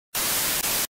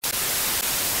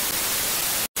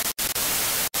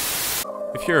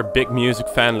If you're a big music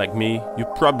fan like me, you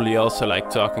probably also like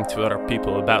talking to other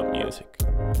people about music.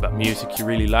 About music you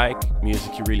really like,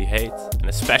 music you really hate, and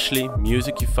especially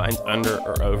music you find under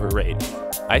or overrated.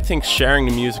 I think sharing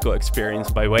the musical experience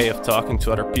by way of talking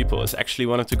to other people is actually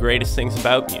one of the greatest things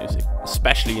about music,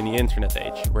 especially in the internet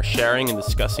age, where sharing and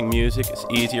discussing music is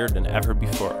easier than ever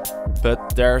before.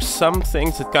 But there are some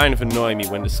things that kind of annoy me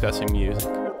when discussing music.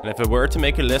 And if I were to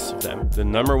make a list of them, the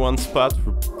number one spot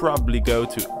would probably go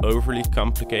to overly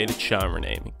complicated genre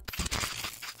naming.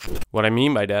 What I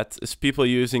mean by that is people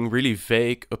using really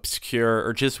vague, obscure,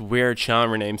 or just weird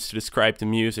genre names to describe the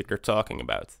music they're talking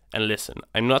about. And listen,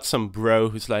 I'm not some bro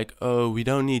who's like, oh, we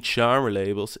don't need genre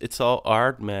labels, it's all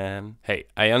art, man. Hey,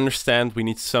 I understand we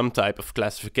need some type of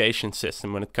classification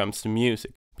system when it comes to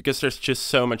music, because there's just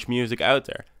so much music out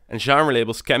there. And genre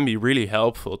labels can be really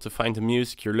helpful to find the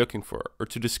music you're looking for, or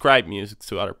to describe music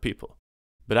to other people.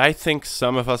 But I think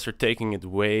some of us are taking it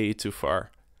way too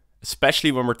far.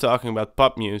 Especially when we're talking about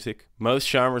pop music, most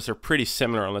genres are pretty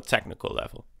similar on a technical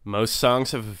level. Most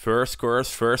songs have a verse,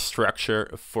 chorus, verse structure,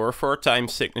 a 4/4 time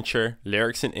signature,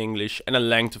 lyrics in English, and a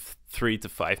length of 3 to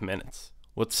 5 minutes.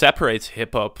 What separates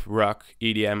hip-hop, rock,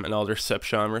 EDM and other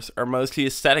subgenres are mostly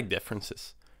aesthetic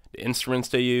differences. The instruments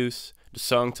they use, the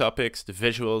song topics, the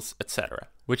visuals, etc.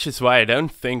 Which is why I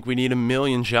don't think we need a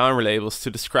million genre labels to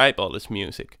describe all this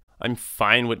music. I'm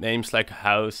fine with names like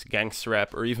house, gangster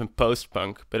rap or even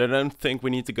post-punk, but I don't think we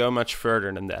need to go much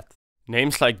further than that.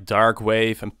 Names like dark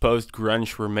wave and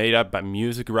post-grunge were made up by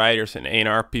music writers and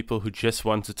A&R people who just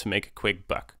wanted to make a quick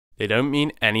buck. They don't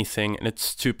mean anything and it's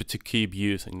stupid to keep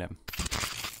using them.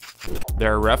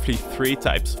 There are roughly 3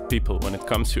 types of people when it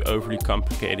comes to overly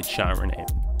complicated genre naming.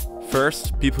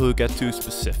 First, people who get too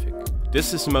specific.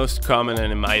 This is the most common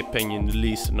and in my opinion the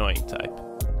least annoying type.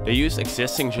 They use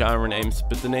existing genre names,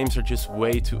 but the names are just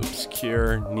way too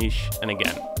obscure, niche, and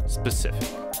again, specific.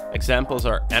 Examples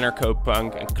are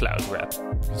anarcho-punk and cloud rap.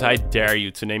 Because I dare you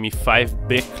to name me 5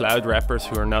 big cloud rappers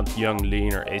who are not Young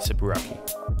Lean or A$AP Rocky.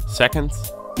 Second,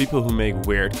 people who make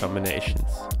weird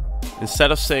combinations.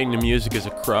 Instead of saying the music is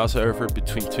a crossover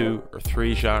between 2 or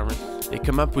 3 genres, they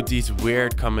come up with these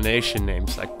weird combination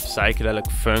names like psychedelic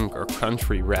funk or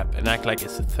country rap and act like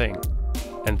it's a thing.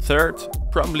 And third,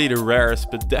 probably the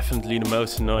rarest but definitely the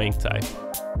most annoying type.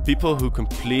 People who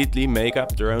completely make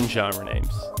up their own genre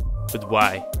names. But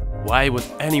why? Why would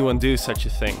anyone do such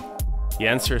a thing? The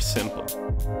answer is simple.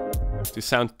 To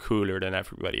sound cooler than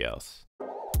everybody else.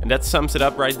 And that sums it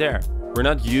up right there. We're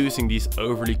not using these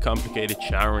overly complicated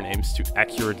genre names to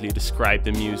accurately describe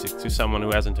the music to someone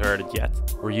who hasn't heard it yet.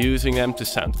 We're using them to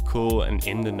sound cool and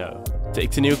in the know.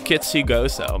 Take the new Kids See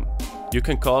Ghosts album. You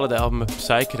can call the album a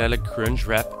psychedelic grunge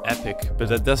rap epic, but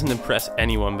that doesn't impress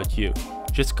anyone but you.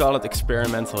 Just call it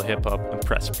experimental hip hop and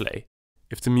press play.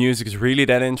 If the music is really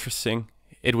that interesting,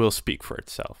 it will speak for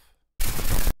itself.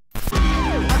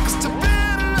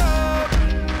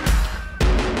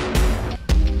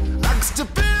 To